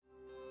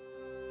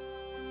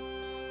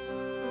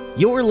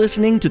You're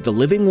listening to The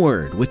Living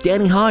Word with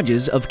Danny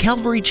Hodges of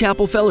Calvary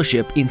Chapel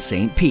Fellowship in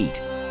St.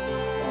 Pete.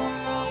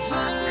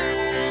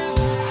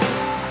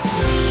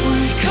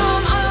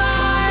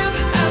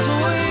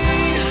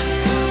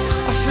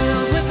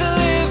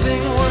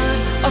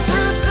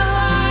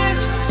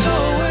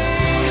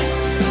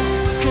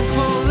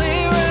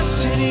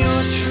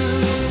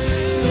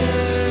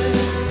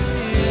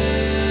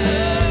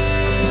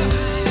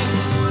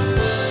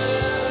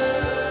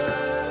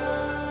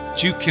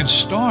 You can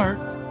start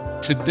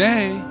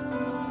today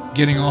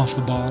getting off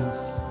the bottle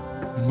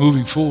and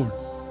moving forward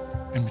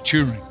and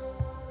maturing.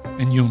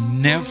 And you'll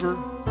never,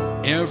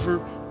 ever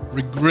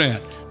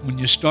regret when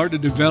you start to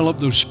develop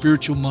those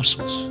spiritual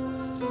muscles.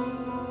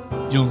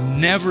 You'll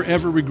never,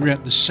 ever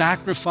regret the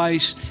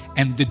sacrifice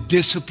and the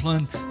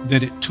discipline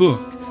that it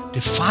took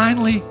to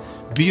finally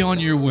be on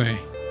your way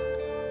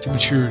to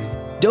maturity.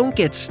 Don't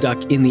get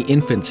stuck in the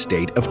infant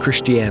state of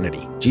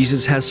Christianity.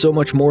 Jesus has so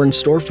much more in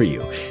store for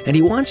you, and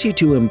He wants you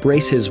to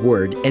embrace His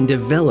Word and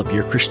develop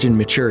your Christian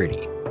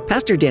maturity.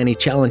 Pastor Danny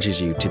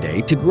challenges you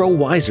today to grow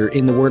wiser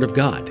in the Word of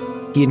God.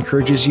 He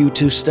encourages you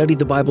to study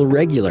the Bible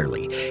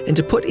regularly and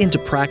to put into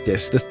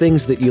practice the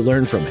things that you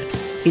learn from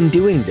it. In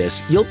doing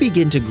this, you'll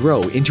begin to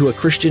grow into a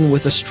Christian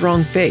with a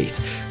strong faith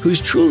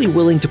who's truly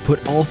willing to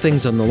put all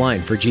things on the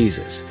line for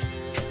Jesus.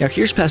 Now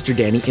here's Pastor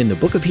Danny in the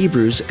book of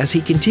Hebrews as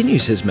he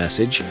continues his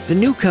message, The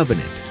New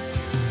Covenant. To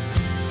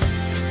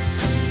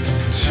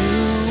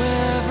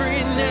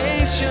every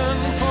nation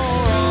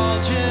for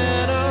all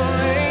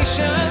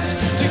generations,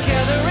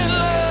 together in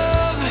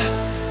love,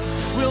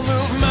 we'll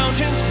move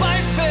mountains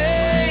by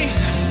faith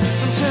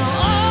until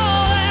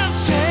all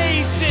have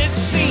tasted,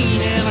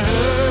 seen, and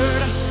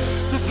heard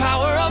the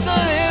power of the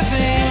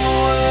living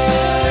Word.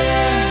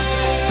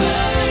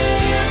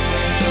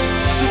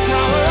 The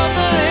power of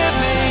the living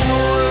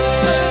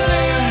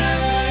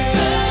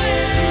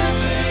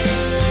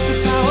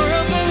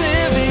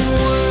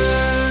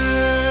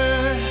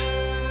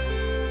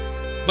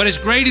But as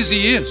great as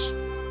He is,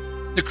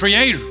 the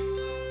Creator,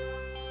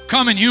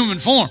 come in human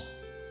form.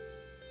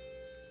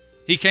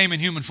 He came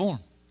in human form.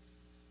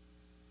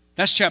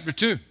 That's chapter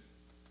 2.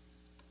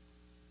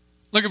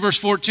 Look at verse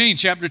 14,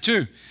 chapter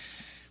 2.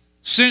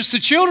 Since the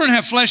children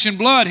have flesh and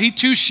blood, He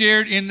too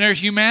shared in their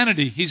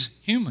humanity. He's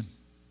human.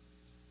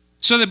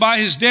 So that by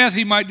His death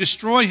He might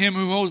destroy him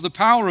who holds the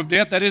power of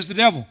death, that is the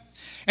devil,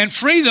 and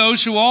free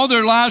those who all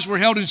their lives were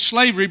held in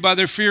slavery by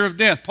their fear of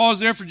death. Pause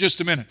there for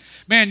just a minute.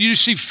 Man, you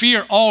just see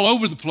fear all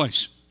over the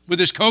place with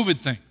this COVID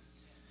thing.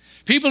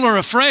 People are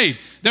afraid.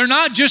 They're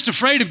not just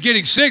afraid of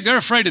getting sick, they're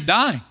afraid of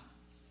dying.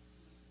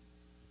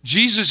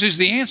 Jesus is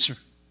the answer.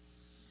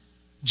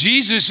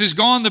 Jesus has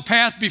gone the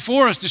path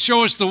before us to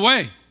show us the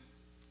way.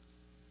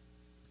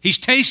 He's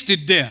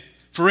tasted death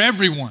for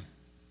everyone.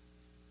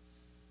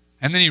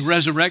 And then He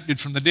resurrected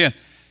from the death.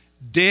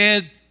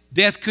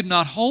 Death could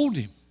not hold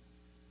Him.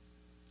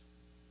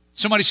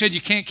 Somebody said you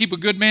can't keep a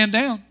good man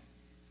down.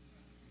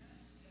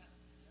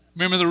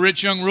 Remember the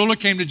rich young ruler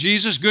came to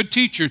Jesus, good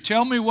teacher,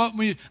 tell me what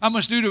I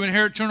must do to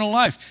inherit eternal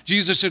life.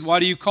 Jesus said, why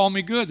do you call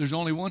me good? There's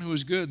only one who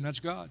is good, and that's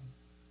God.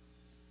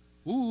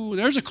 Ooh,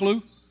 there's a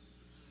clue.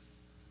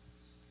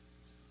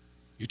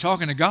 You're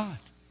talking to God.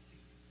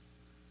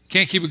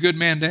 Can't keep a good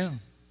man down.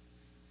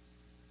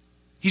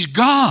 He's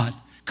God,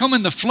 come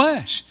in the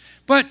flesh.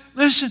 But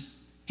listen,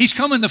 He's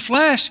come in the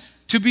flesh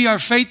to be our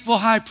faithful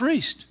high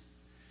priest.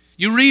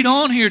 You read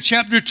on here,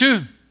 chapter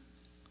 2,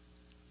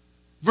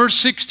 verse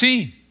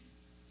 16.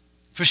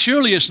 For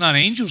surely it's not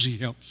angels He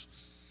helps,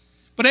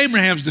 but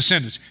Abraham's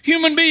descendants,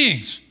 human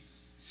beings.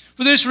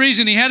 For this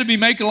reason, He had to be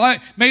made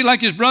like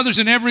His brothers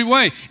in every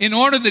way, in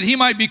order that He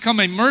might become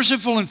a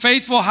merciful and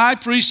faithful high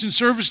priest in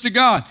service to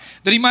God,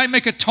 that He might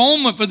make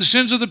atonement for the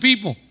sins of the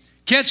people.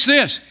 Catch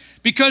this,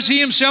 because He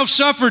Himself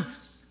suffered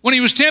when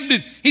He was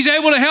tempted, He's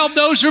able to help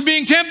those who are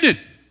being tempted.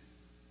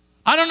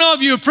 I don't know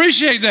if you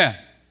appreciate that.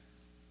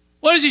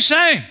 What is He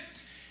saying?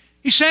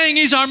 He's saying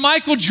He's our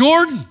Michael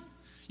Jordan.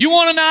 You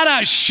want to know how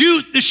to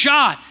shoot the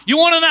shot. You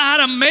want to know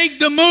how to make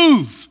the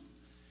move.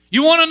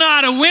 You want to know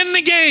how to win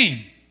the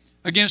game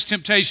against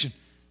temptation.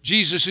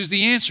 Jesus is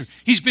the answer.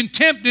 He's been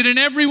tempted in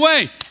every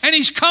way, and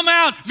He's come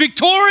out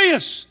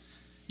victorious.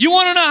 You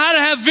want to know how to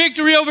have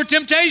victory over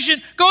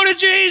temptation? Go to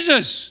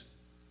Jesus.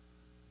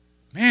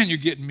 Man, you're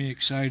getting me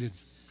excited.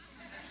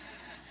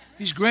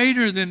 He's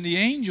greater than the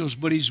angels,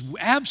 but He's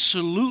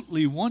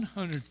absolutely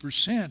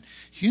 100%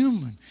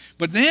 human.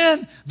 But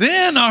then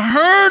a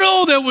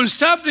hurdle that was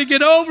tough to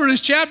get over is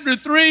chapter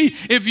 3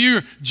 if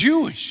you're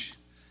Jewish.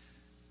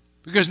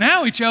 Because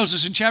now He tells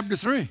us in chapter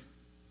 3.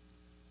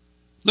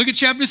 Look at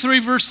chapter 3,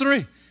 verse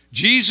 3.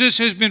 Jesus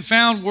has been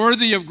found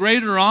worthy of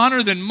greater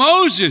honor than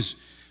Moses,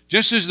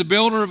 just as the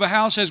builder of a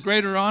house has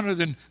greater honor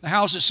than the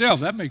house itself.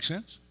 That makes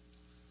sense.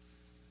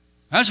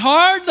 That's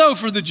hard, though,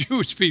 for the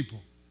Jewish people.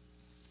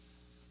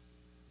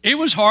 It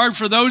was hard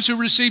for those who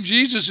received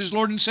Jesus as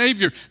Lord and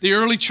Savior, the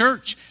early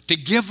church, to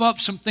give up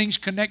some things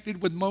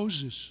connected with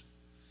Moses.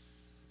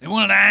 They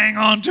wanted to hang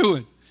on to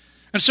it.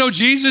 And so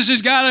Jesus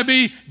has got to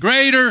be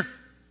greater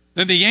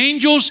than the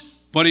angels,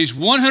 but he's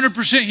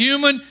 100%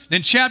 human.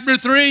 Then chapter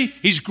 3,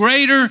 he's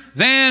greater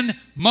than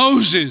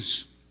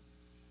Moses.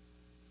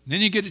 And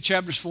then you get to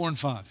chapters 4 and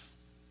 5.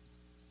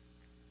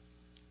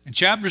 And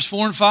chapters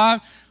 4 and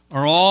 5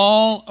 are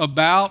all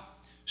about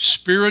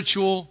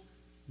spiritual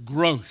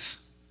growth.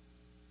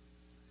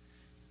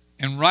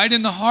 And right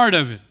in the heart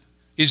of it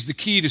is the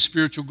key to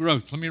spiritual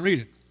growth. Let me read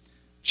it.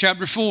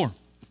 Chapter 4,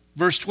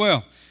 verse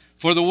 12.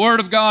 For the word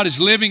of God is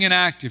living and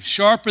active,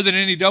 sharper than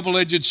any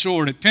double-edged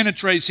sword. It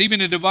penetrates even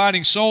to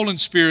dividing soul and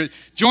spirit,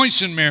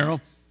 joints and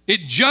marrow.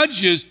 It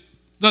judges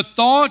the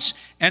thoughts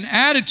and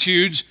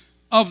attitudes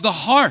of the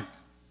heart.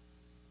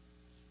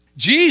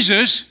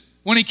 Jesus,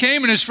 when he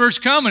came in his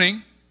first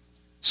coming,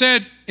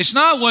 said, it's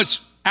not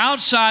what's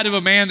outside of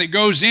a man that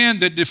goes in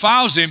that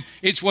defiles him,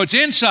 it's what's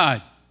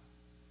inside.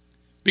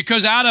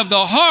 Because out of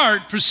the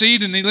heart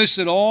proceed, and he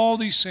listed all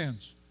these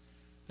sins.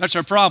 That's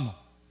our problem.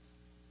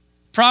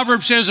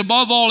 Proverbs says,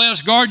 above all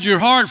else, guard your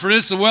heart, for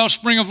it's the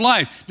wellspring of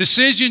life.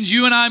 Decisions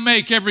you and I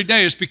make every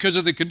day is because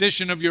of the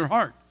condition of your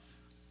heart.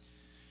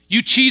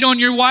 You cheat on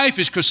your wife,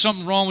 it's because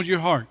something's wrong with your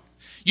heart.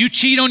 You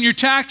cheat on your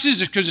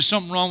taxes, it's because there's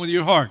something wrong with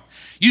your heart.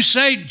 You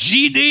say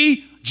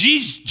GD,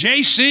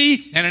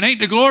 JC, and it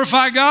ain't to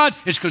glorify God,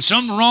 it's because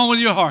something's wrong with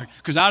your heart.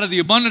 Because out of the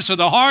abundance of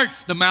the heart,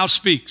 the mouth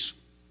speaks.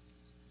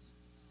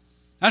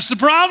 That's the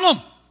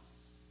problem.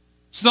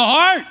 It's the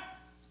heart.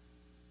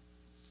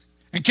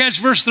 And catch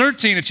verse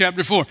 13 of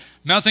chapter 4.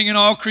 Nothing in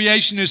all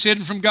creation is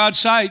hidden from God's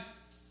sight.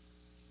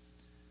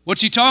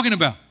 What's he talking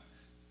about?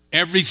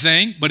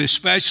 Everything, but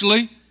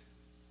especially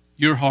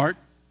your heart.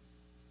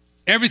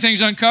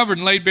 Everything's uncovered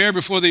and laid bare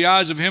before the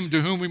eyes of him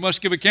to whom we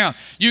must give account.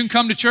 You can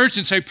come to church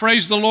and say,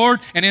 praise the Lord,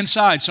 and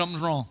inside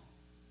something's wrong.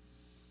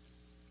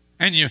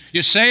 And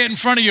you say it in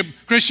front of your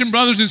Christian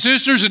brothers and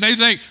sisters, and they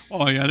think,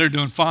 oh yeah, they're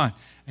doing fine.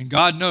 And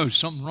God knows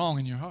something's wrong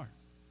in your heart.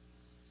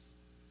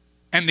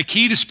 And the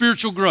key to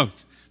spiritual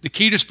growth,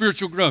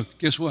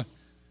 guess what?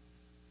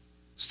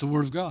 It's the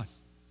Word of God.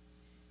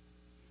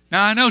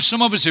 Now, I know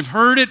some of us have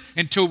heard it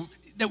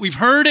we've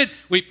heard it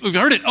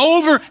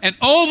over and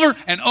over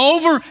and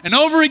over and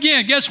over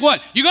again. Guess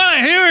what? You're going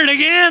to hear it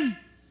again.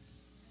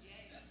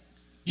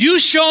 You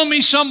show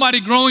me somebody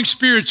growing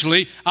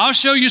spiritually, I'll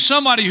show you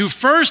somebody who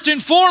first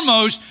and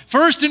foremost,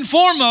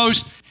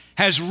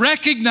 has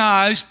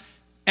recognized,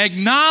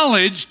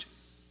 acknowledged,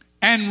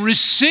 and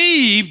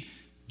received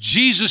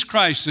Jesus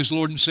Christ as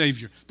Lord and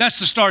Savior. That's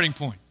the starting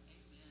point.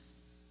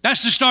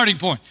 That's the starting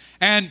point.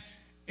 And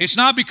it's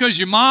not because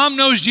your mom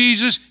knows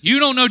Jesus. You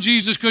don't know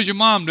Jesus because your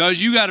mom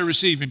does. You got to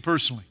receive him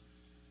personally.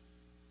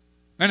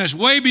 And it's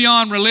way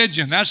beyond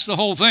religion. That's the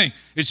whole thing.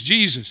 It's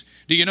Jesus.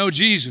 Do you know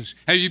Jesus?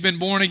 Have you been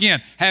born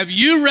again? Have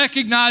you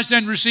recognized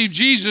and received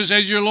Jesus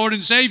as your Lord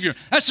and Savior?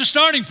 That's the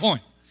starting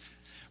point.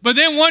 But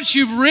then once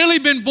you've really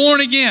been born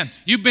again,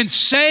 you've been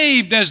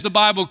saved, as the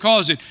Bible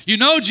calls it. You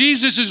know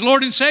Jesus is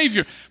Lord and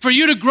Savior. For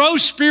you to grow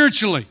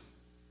spiritually.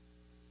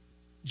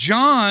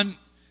 John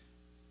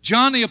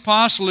the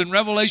Apostle in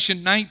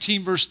Revelation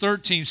 19 verse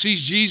 13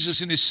 sees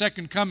Jesus in his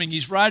second coming.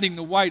 He's riding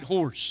the white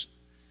horse.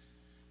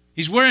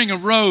 He's wearing a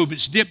robe.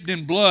 It's dipped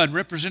in blood,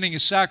 representing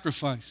his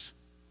sacrifice.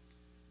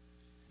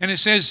 And it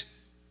says,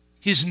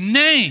 his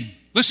name,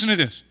 listen to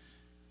this.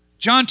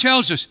 John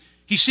tells us,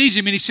 he sees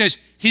him and he says,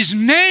 his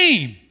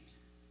name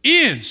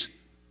is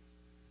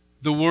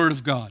the Word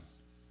of God.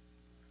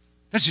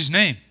 That's his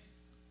name.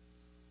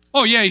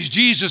 Oh yeah, he's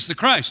Jesus the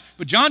Christ.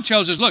 But John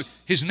tells us, look,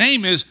 his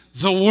name is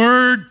the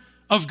Word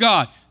of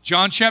God.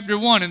 John chapter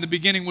 1, in the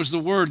beginning was the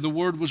Word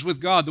was with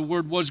God, the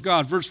Word was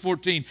God. Verse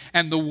 14,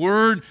 and the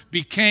Word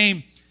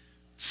became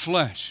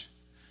flesh.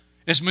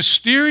 As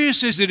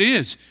mysterious as it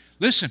is,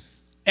 listen,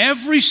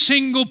 every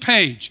single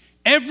page,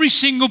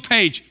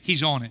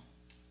 he's on it.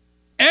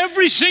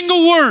 Every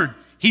single word,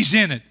 he's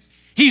in it.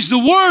 He's the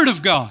Word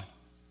of God.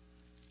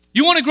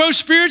 You want to grow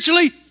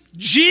spiritually?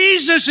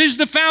 Jesus is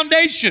the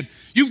foundation.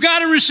 You've got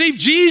to receive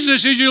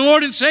Jesus as your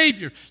Lord and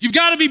Savior. You've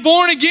got to be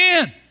born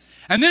again.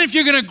 And then if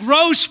you're going to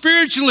grow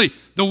spiritually,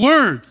 the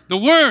Word,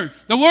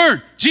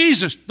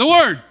 Jesus, the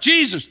Word,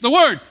 Jesus, the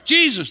Word,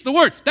 Jesus, the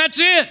Word. That's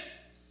it.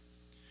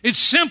 It's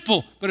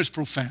simple, but it's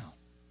profound.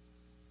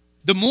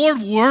 The more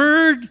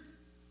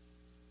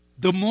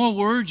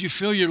words you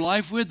fill your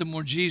life with, the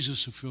more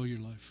Jesus will fill your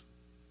life.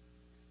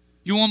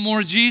 You want more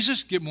of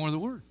Jesus? Get more of the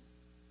Word.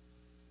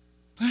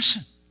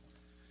 Listen.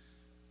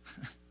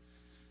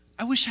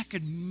 I wish I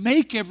could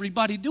make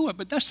everybody do it,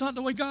 but that's not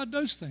the way God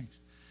does things.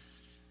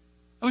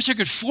 I wish I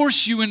could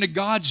force you into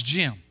God's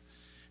gym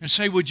and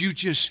say, would you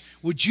just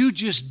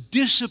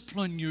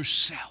discipline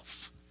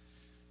yourself?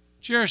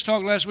 Jairus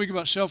talked last week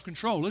about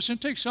self-control. Listen,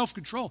 it takes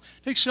self-control.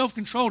 It takes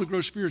self-control to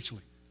grow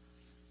spiritually.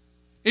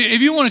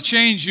 If you want to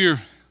change your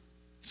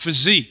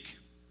physique,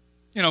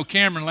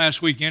 Cameron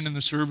last weekend in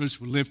the service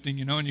was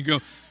lifting, and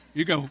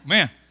you go,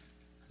 man,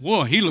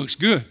 whoa, he looks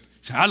good.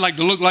 So I'd like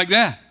to look like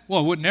that.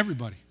 Well, wouldn't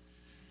everybody?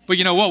 But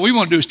you know what we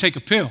want to do is take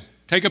a pill.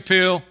 Take a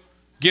pill,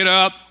 get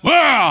up,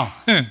 wow!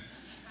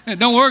 It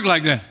don't work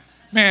like that.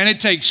 Man, it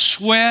takes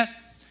sweat.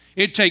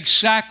 It takes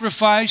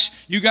sacrifice.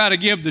 You got to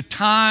give the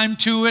time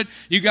to it.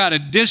 You got to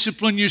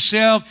discipline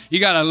yourself. You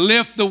got to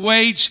lift the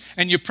weights,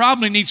 and you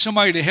probably need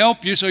somebody to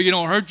help you so you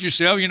don't hurt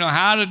yourself. You know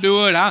how to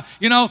do it,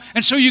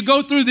 and so you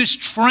go through this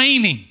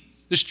training.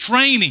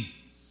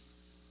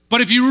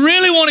 But if you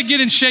really want to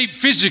get in shape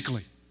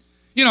physically,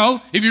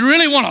 if you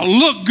really want to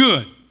look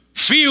good,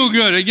 feel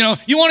good,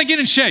 you want to get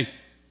in shape,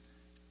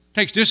 it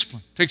takes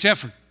discipline, it takes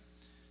effort,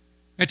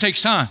 it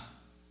takes time.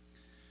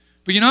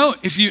 But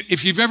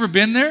if you've ever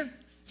been there,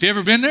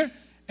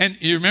 and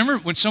you remember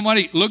when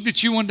somebody looked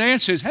at you one day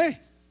and says, "Hey,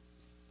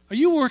 are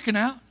you working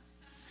out?"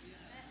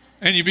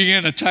 And you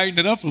begin to tighten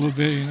it up a little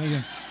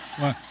bit.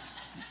 Well,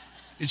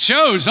 it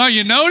shows, huh?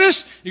 You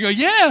notice? You go,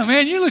 "Yeah,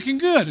 man, you're looking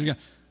good." You go,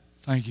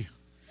 "Thank you."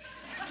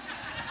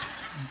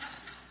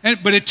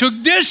 But it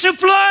took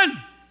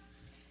discipline.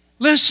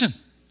 Listen,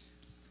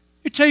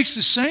 it takes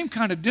the same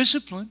kind of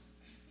discipline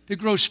to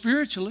grow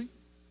spiritually.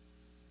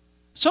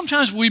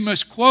 Sometimes we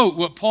must quote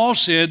what Paul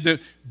said,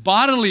 that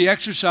bodily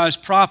exercise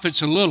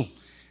profits a little.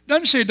 It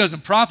doesn't say it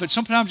doesn't profit.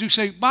 Sometimes you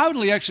say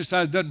bodily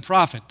exercise doesn't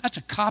profit. That's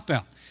a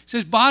cop-out. It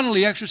says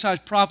bodily exercise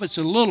profits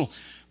a little.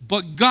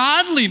 But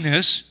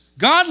godliness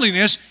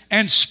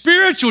and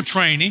spiritual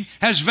training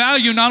has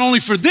value not only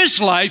for this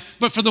life,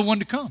 but for the one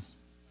to come.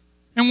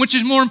 And which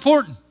is more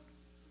important?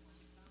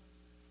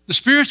 The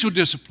spiritual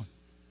discipline.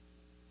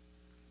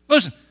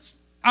 Listen,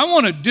 I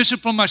want to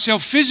discipline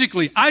myself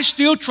physically. I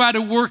still try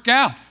to work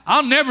out.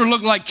 I'll never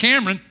look like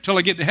Cameron till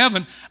I get to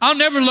heaven. I'll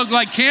never look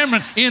like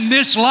Cameron in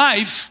this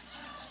life.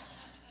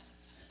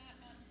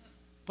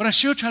 But I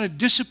still try to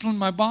discipline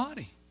my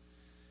body.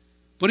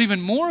 But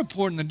even more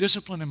important than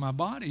disciplining my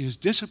body is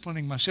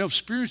disciplining myself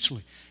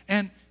spiritually.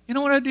 And you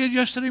know what I did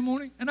yesterday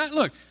morning? And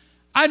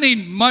I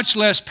need much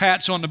less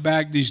pats on the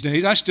back these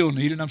days. I still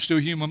need it. I'm still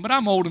human. But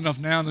I'm old enough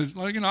now that,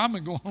 I've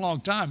been going a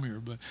long time here.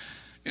 But,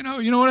 you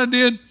know what I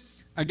did?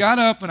 I got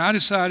up and I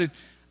decided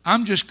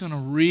I'm just going to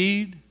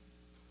read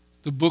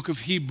the book of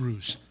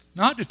Hebrews,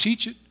 not to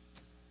teach it.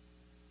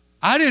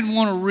 I didn't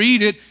want to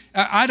read it.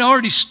 I'd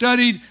already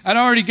studied. I'd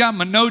already got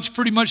my notes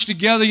pretty much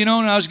together, and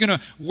I was going to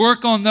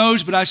work on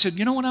those. But I said,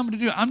 you know what I'm going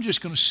to do? I'm just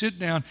going to sit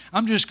down.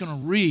 I'm just going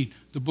to read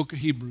the book of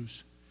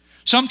Hebrews.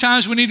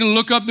 Sometimes we need to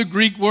look up the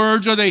Greek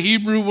words or the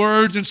Hebrew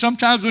words, and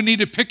sometimes we need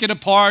to pick it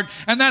apart,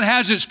 and that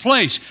has its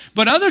place.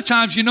 But other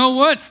times, you know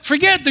what?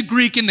 Forget the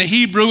Greek and the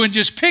Hebrew and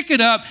just pick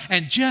it up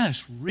and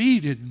just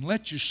read it and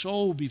let your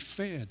soul be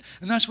fed.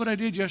 And that's what I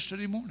did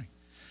yesterday morning.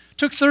 It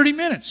took 30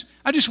 minutes.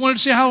 I just wanted to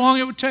see how long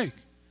it would take.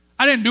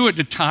 I didn't do it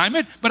to time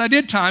it, but I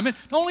did time it.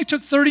 It only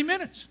took 30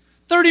 minutes.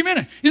 30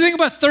 minutes. You think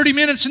about 30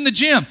 minutes in the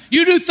gym.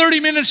 You do 30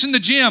 minutes in the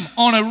gym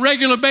on a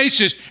regular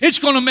basis, it's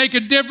going to make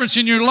a difference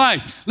in your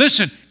life.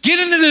 Listen, get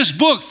into this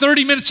book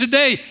 30 minutes a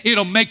day.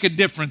 It'll make a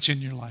difference in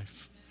your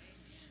life.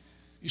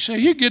 You say,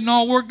 you're getting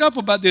all worked up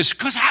about this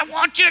because I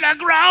want you to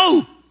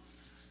grow.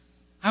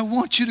 I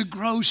want you to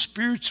grow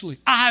spiritually.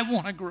 I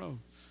want to grow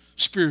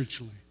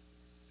spiritually.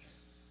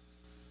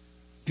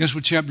 Guess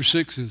what chapter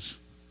 6 is?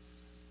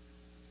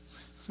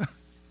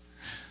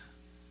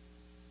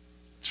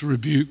 It's a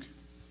rebuke.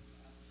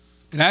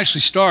 It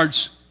actually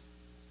starts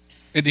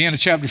at the end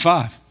of chapter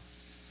 5.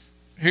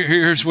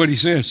 Here's what he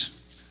says.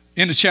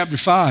 End of chapter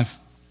 5,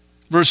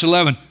 verse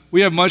 11.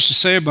 We have much to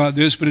say about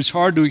this, but it's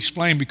hard to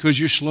explain because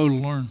you're slow to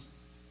learn.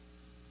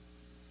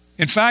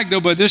 In fact,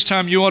 though, by this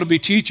time you ought to be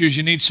teachers.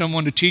 You need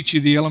someone to teach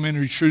you the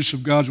elementary truths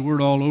of God's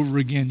word all over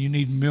again. You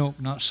need milk,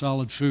 not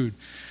solid food.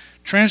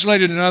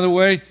 Translated another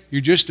way,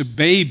 you're just a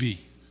baby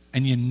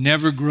and you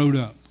never growed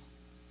up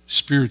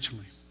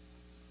spiritually.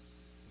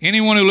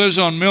 Anyone who lives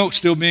on milk,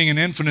 still being an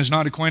infant, is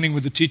not acquainted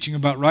with the teaching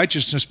about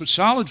righteousness, but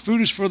solid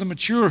food is for the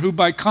mature, who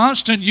by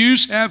constant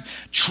use have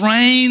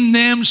trained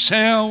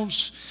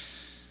themselves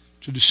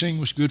to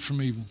distinguish good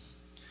from evil.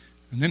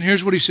 And then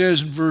here's what he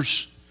says in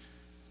verse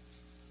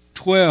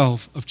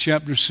 12 of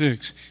chapter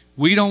 6.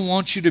 We don't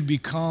want you to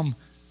become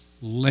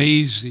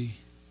lazy,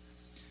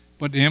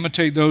 but to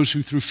imitate those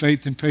who through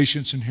faith and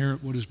patience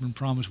inherit what has been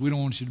promised. We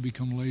don't want you to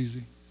become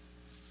lazy.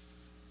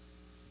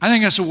 I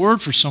think that's a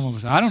word for some of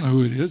us. I don't know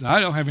who it is.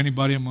 I don't have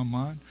anybody in my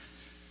mind.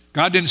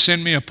 God didn't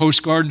send me a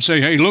postcard and say,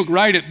 hey, look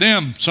right at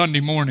them Sunday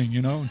morning,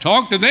 and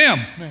talk to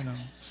them.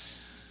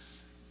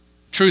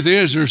 Truth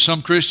is, there are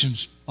some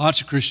Christians,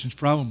 lots of Christians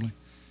probably,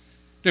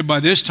 that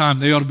by this time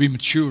they ought to be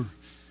mature.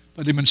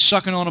 But they've been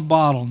sucking on a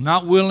bottle,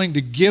 not willing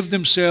to give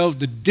themselves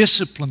the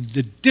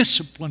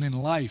discipline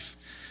in life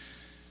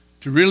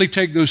to really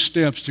take those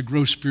steps to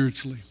grow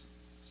spiritually.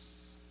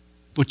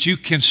 But you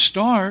can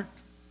start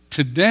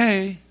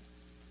today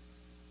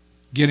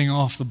getting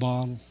off the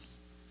bottle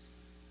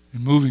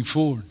and moving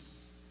forward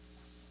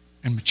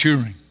and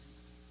maturing.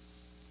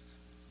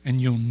 And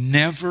you'll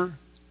never,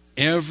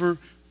 ever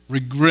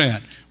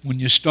regret when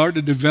you start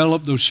to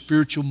develop those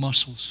spiritual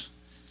muscles.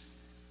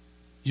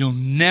 You'll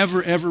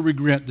never, ever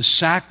regret the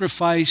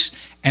sacrifice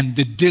and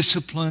the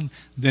discipline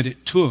that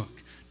it took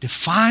to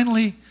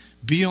finally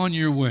be on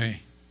your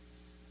way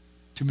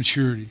to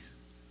maturity.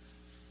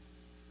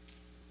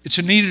 It's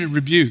a needed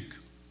rebuke.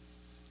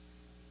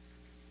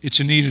 It's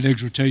a needed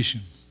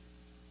exhortation.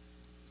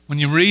 When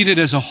you read it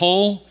as a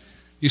whole,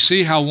 you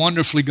see how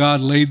wonderfully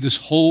God laid this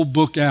whole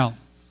book out.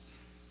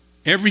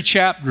 Every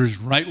chapter is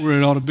right where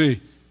it ought to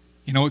be.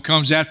 You know what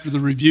comes after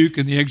the rebuke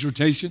and the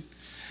exhortation?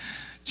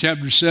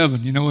 Chapter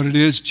 7, you know what it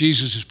is?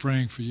 Jesus is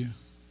praying for you.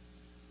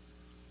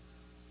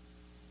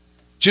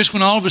 Just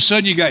when all of a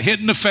sudden you got hit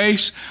in the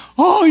face,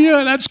 oh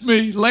yeah, that's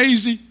me,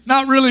 lazy,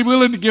 not really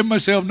willing to give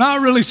myself, not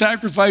really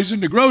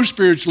sacrificing to grow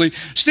spiritually,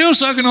 still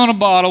sucking on a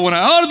bottle when I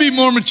ought to be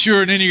more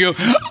mature, and then you go,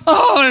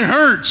 oh, it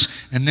hurts.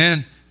 And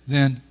then,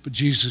 but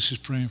Jesus is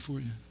praying for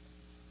you.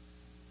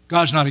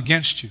 God's not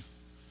against you.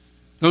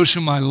 Those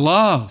whom I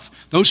love,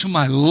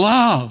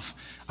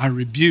 I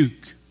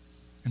rebuke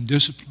and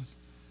discipline.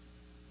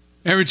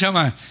 Every time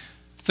I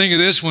think of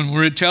this one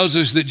where it tells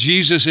us that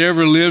Jesus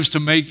ever lives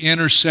to make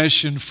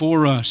intercession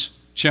for us,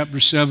 chapter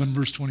 7,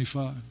 verse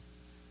 25.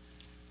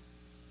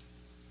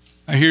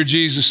 I hear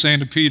Jesus saying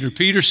to Peter,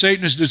 Peter,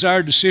 Satan has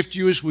desired to sift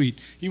you as wheat.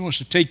 He wants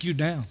to take you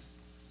down.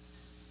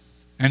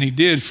 And he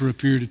did for a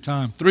period of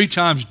time. 3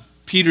 times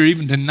Peter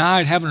even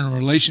denied having a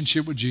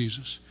relationship with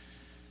Jesus.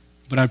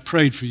 But I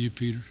prayed for you,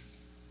 Peter.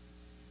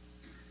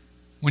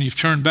 When you've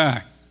turned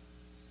back,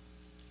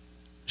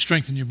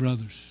 strengthen your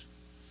brothers.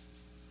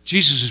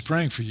 Jesus is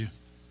praying for you.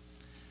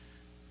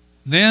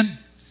 Then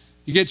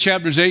you get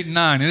chapters 8 and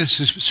 9, and it's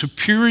the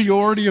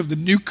superiority of the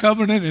new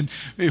covenant. And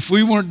if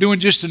we weren't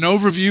doing just an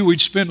overview, we'd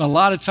spend a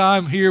lot of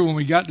time here when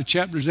we got to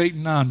chapters 8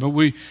 and 9, but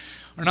we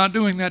are not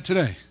doing that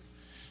today.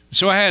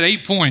 So I had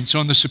 8 points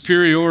on the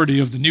superiority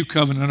of the new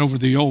covenant over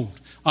the old.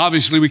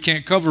 Obviously, we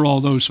can't cover all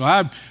those, so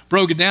I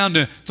broke it down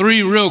to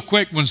 3 real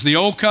quick ones. The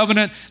old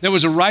covenant, there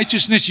was a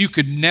righteousness you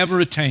could never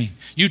attain.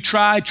 You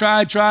try,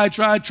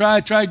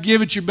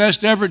 give it your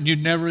best effort, and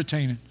you'd never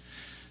attain it.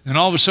 And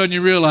all of a sudden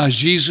you realize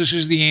Jesus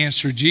is the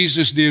answer.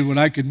 Jesus did what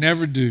I could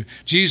never do.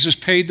 Jesus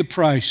paid the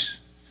price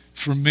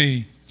for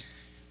me,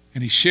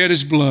 and he shed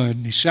his blood,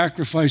 and he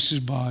sacrificed his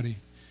body.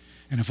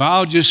 And if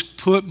I'll just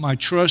put my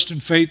trust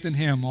and faith in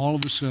him, all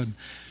of a sudden,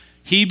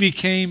 he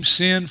became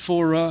sin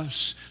for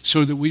us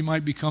so that we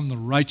might become the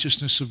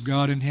righteousness of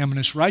God in him. And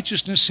it's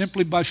righteousness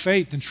simply by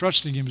faith and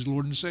trusting him as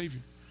Lord and Savior.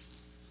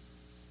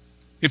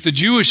 If the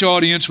Jewish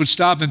audience would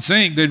stop and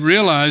think, they'd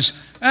realize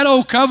that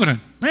old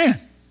covenant, man,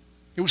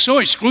 it was so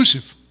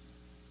exclusive.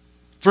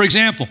 For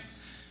example,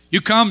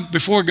 you come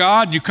before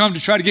God and you come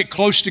to try to get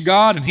close to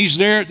God, and he's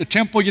there at the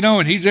temple, you know,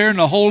 and he's there in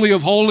the Holy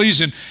of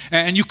Holies,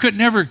 and you could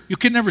never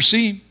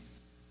see him.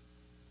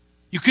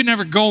 You could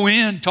never go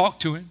in, talk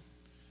to him.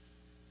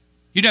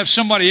 You'd have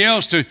somebody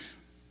else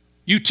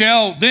you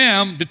tell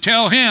them to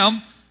tell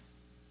him.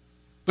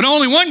 But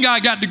only one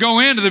guy got to go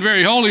into the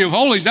very Holy of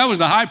Holies. That was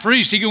the high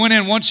priest. He went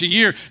in once a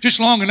year,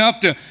 just long enough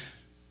to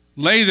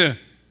lay the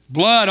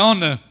blood on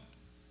the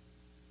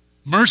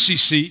mercy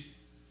seat.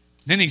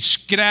 Then he'd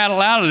skedaddle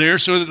out of there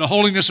so that the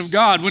holiness of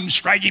God wouldn't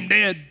strike him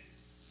dead.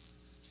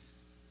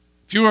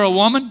 If you were a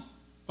woman,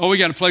 we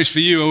got a place for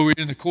you over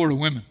in the court of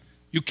women.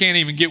 You can't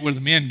even get where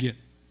the men get.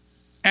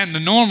 And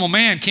the normal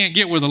man can't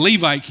get where the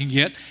Levite can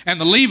get,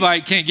 and the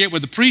Levite can't get where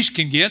the priest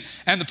can get,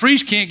 and the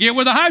priest can't get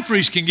where the high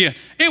priest can get.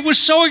 It was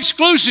so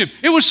exclusive.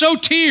 It was so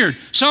tiered.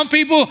 Some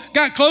people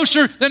got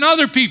closer than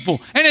other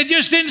people, and it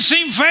just didn't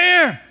seem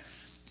fair.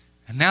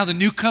 And now the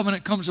new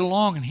covenant comes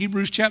along, and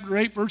Hebrews chapter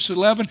 8, verse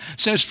 11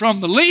 says,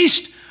 from the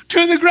least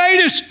to the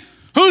greatest,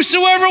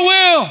 whosoever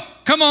will,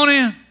 come on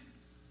in.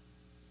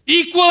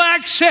 Equal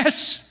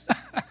access.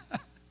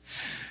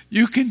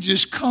 You can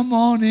just come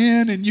on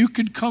in, and you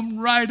can come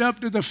right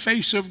up to the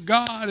face of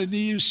God, and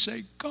he just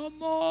say,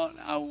 come on,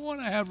 I want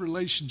to have a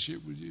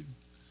relationship with you.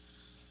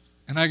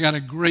 And I got a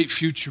great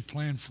future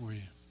plan for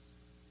you.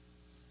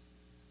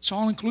 It's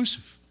all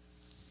inclusive.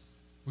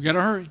 We got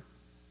to hurry.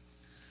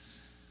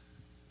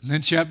 And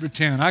then chapter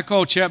 10. I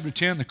call chapter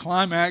 10 the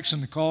climax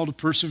and the call to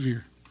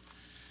persevere.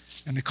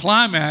 And the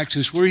climax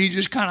is where he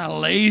just kind of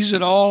lays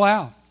it all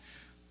out.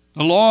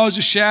 The law is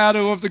a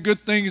shadow of the good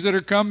things that are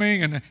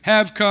coming and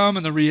have come,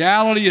 and the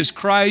reality is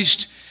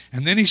Christ.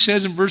 And then he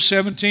says in verse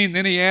 17,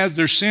 then he adds,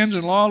 their sins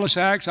and lawless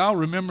acts I'll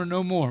remember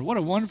no more. What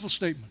a wonderful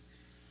statement.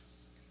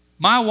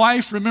 My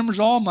wife remembers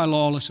all my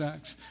lawless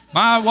acts.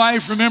 My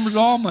wife remembers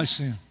all my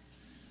sin.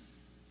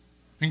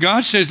 And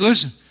God says,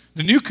 listen,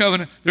 the new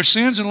covenant, their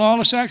sins and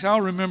lawless acts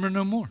I'll remember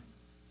no more.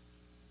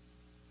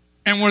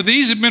 And where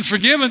these have been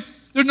forgiven,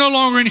 there's no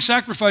longer any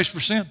sacrifice for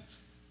sin.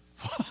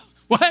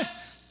 What?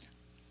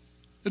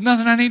 There's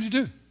nothing I need to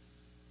do.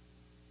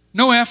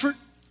 No effort.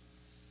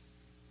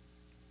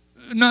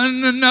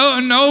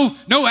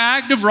 No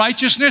act of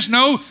righteousness.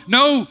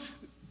 Nothing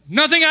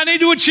I need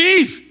to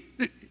achieve.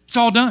 It's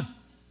all done.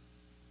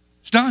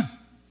 It's done.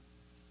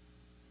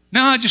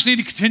 Now I just need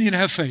to continue to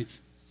have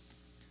faith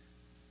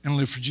and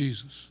live for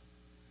Jesus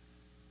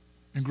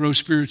and grow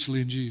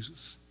spiritually in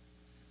Jesus.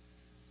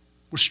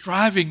 We're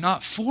striving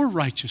not for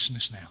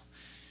righteousness now.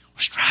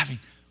 We're striving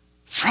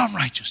from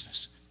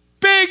righteousness.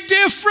 Big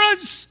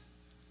difference.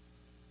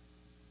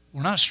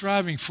 We're not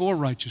striving for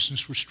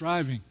righteousness. We're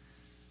striving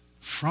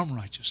from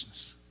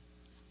righteousness.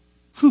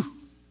 Whew.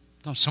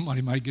 Thought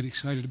somebody might get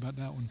excited about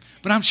that one.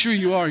 But I'm sure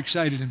you are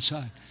excited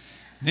inside.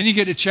 Then you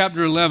get to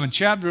chapter 11.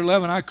 Chapter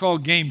 11 I call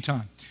game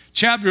time.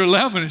 Chapter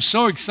 11 is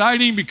so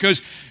exciting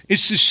because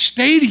it's a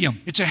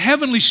stadium. It's a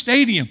heavenly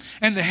stadium.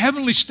 And the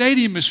heavenly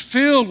stadium is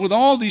filled with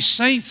all these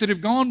saints that have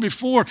gone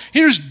before.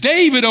 Here's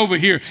David over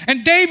here.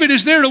 And David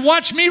is there to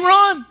watch me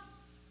run.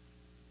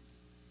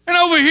 And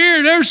over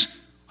here, there's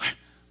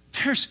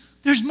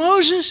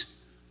Moses.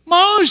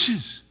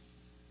 Moses.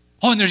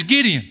 Oh, and there's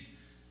Gideon.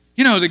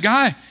 You know, the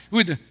guy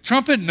with the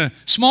trumpet and the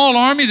small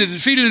army that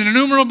defeated an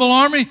innumerable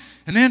army.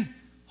 And then,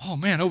 oh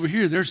man, over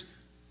here, there's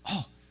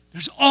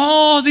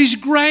all these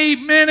great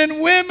men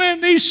and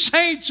women, these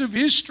saints of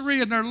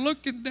history, and they're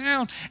looking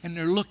down and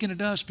they're looking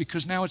at us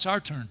because now it's our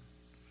turn.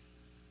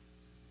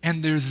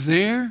 And they're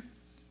there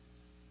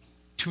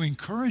to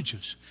encourage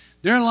us.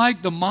 They're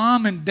like the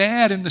mom and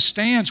dad in the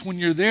stands when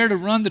you're there to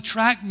run the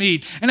track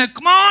meet. And they're,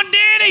 come on,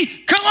 Danny,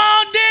 come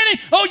on,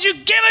 Danny. Oh, you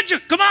give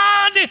it, come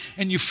on, Danny.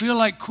 And you feel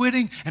like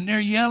quitting, and they're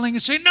yelling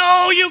and saying,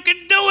 no, you can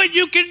do it,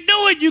 you can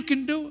do it, you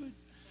can do it.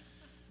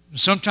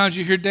 Sometimes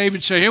you hear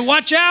David say, hey,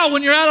 watch out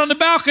when you're out on the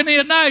balcony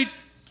at night.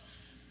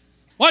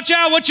 Watch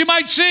out what you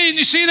might see. And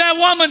you see that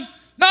woman.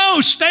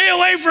 No, stay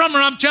away from her.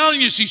 I'm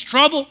telling you, she's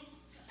trouble.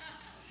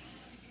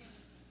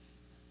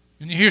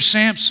 And you hear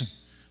Samson.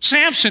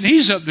 Samson,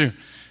 he's up there.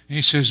 And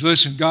he says,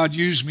 listen, God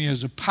used me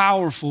as a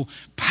powerful,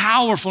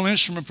 powerful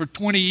instrument for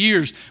 20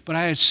 years, but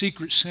I had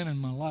secret sin in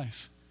my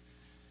life.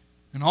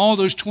 And all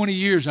those 20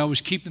 years, I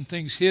was keeping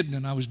things hidden,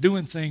 and I was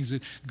doing things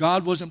that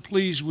God wasn't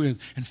pleased with.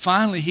 And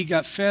finally, he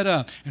got fed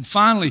up. And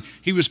finally,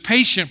 he was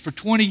patient for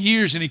 20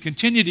 years, and he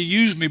continued to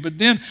use me. But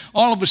then,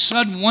 all of a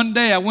sudden, one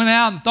day, I went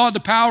out and thought the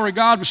power of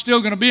God was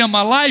still going to be on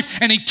my life,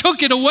 and he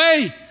took it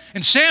away.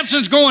 And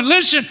Samson's going,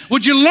 listen,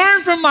 would you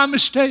learn from my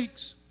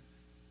mistakes?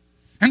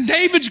 And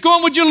David's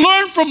going, would you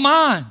learn from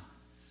mine?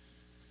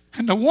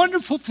 And the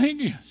wonderful thing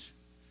is,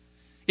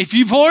 if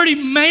you've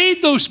already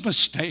made those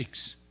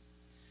mistakes,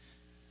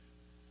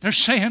 they're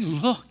saying,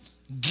 look,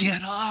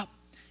 get up,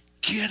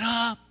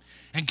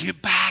 and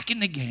get back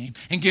in the game,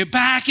 and get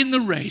back in the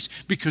race,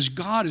 because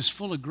God is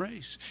full of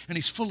grace, and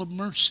he's full of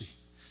mercy.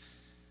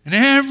 And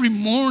every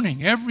morning,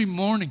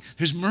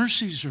 his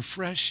mercies are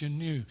fresh and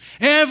new.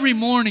 Every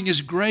morning,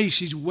 his grace,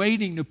 he's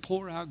waiting to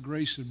pour out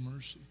grace and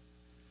mercy.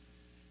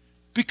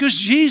 Because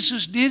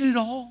Jesus did it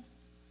all.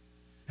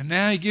 And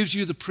now he gives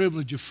you the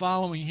privilege of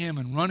following him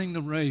and running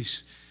the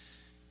race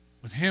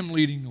with him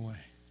leading the way.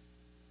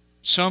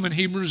 Some in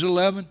Hebrews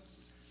 11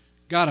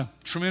 got a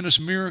tremendous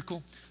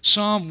miracle.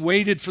 Some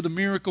waited for the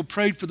miracle,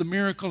 prayed for the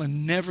miracle,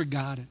 and never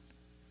got it.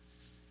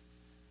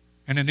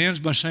 And it ends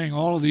by saying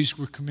all of these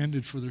were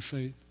commended for their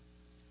faith.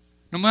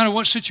 No matter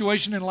what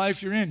situation in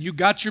life you're in, you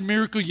got your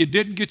miracle, you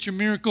didn't get your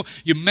miracle,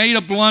 you made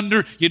a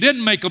blunder, you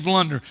didn't make a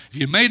blunder. If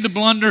you made the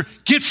blunder,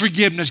 get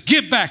forgiveness,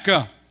 get back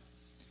up.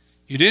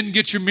 You didn't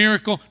get your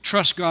miracle,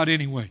 trust God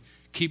anyway.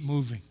 Keep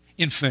moving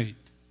in faith.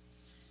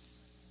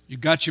 You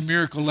got your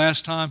miracle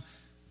last time,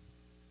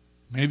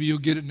 maybe you'll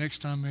get it next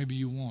time, maybe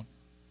you won't.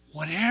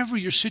 Whatever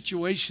your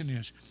situation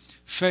is,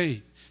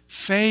 faith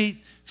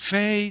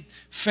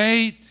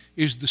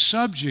is the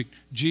subject,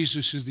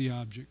 Jesus is the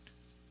object.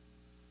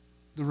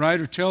 The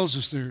writer tells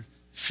us there,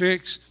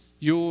 fix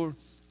your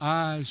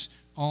eyes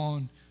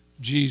on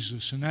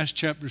Jesus. And that's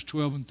chapters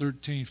 12 and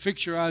 13.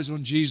 Fix your eyes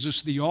on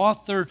Jesus, the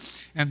author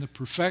and the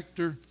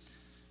perfecter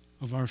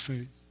of our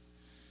faith.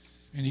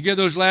 And you get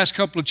those last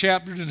couple of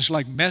chapters, and it's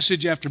like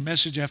message after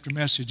message after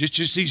message. It's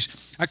just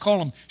these, I call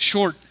them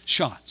short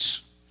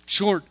shots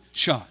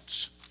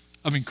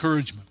of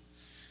encouragement.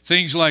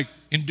 Things like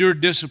endure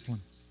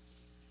discipline.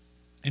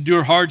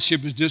 Endure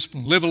hardship as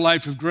discipline. Live a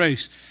life of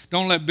grace.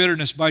 Don't let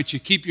bitterness bite you.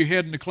 Keep your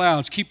head in the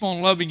clouds. Keep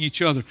on loving each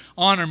other.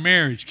 Honor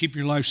marriage. Keep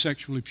your life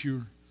sexually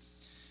pure.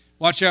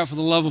 Watch out for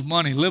the love of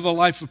money. Live a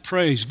life of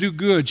praise. Do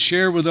good.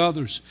 Share with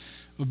others.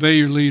 Obey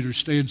your leaders.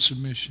 Stay in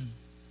submission.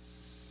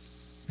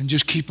 And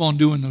just keep on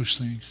doing those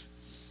things.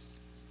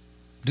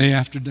 Day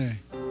after day.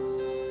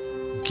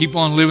 And keep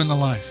on living the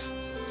life.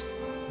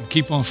 And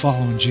keep on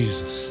following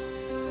Jesus.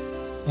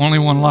 Only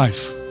one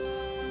life.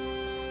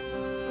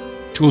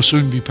 Will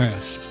soon be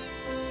past.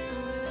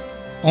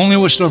 Only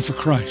what's done for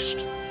Christ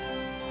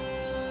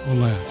will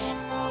last.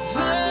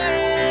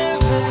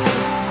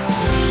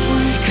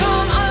 We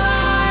come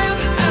alive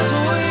as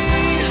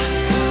we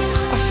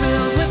are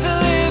filled with the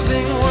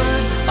living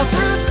word,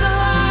 uproot the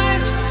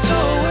lies so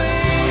we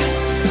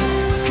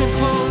can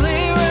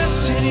fully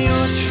rest in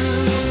your truth.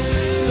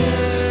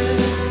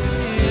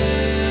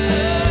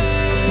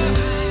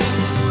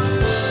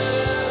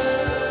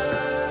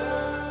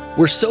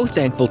 We're so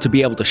thankful to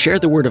be able to share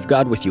the Word of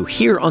God with you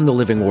here on The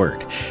Living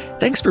Word.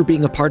 Thanks for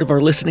being a part of our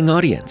listening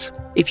audience.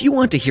 If you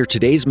want to hear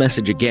today's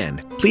message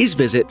again, please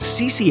visit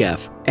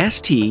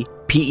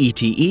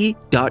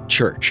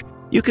ccfstpete.church.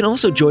 You can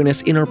also join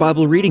us in our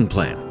Bible reading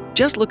plan.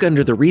 Just look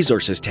under the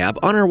Resources tab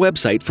on our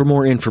website for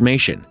more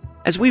information.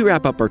 As we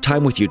wrap up our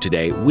time with you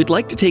today, we'd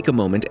like to take a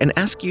moment and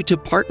ask you to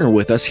partner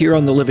with us here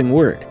on The Living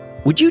Word.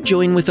 Would you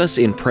join with us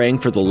in praying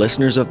for the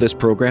listeners of this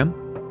program?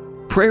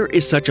 Prayer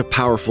is such a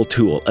powerful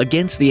tool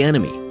against the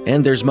enemy.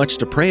 And there's much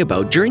to pray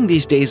about during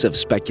these days of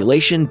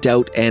speculation,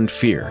 doubt, and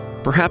fear.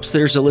 Perhaps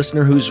there's a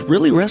listener who's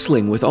really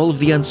wrestling with all of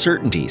the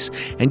uncertainties,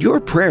 and your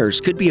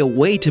prayers could be a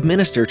way to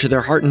minister to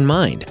their heart and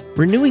mind,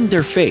 renewing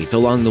their faith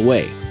along the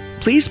way.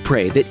 Please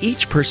pray that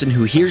each person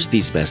who hears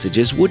these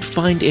messages would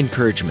find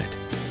encouragement.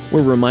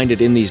 We're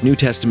reminded in these New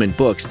Testament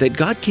books that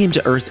God came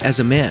to earth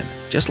as a man,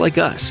 just like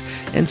us,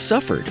 and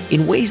suffered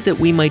in ways that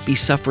we might be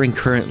suffering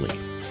currently.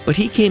 But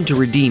He came to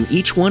redeem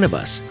each one of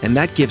us, and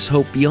that gives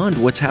hope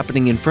beyond what's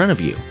happening in front of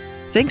you.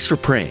 Thanks for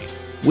praying.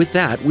 With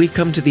that, we've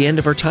come to the end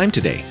of our time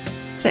today.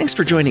 Thanks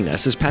for joining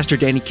us as Pastor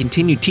Danny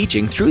continued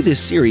teaching through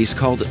this series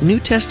called New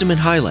Testament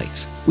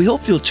Highlights. We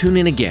hope you'll tune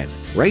in again,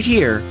 right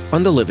here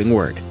on The Living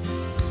Word.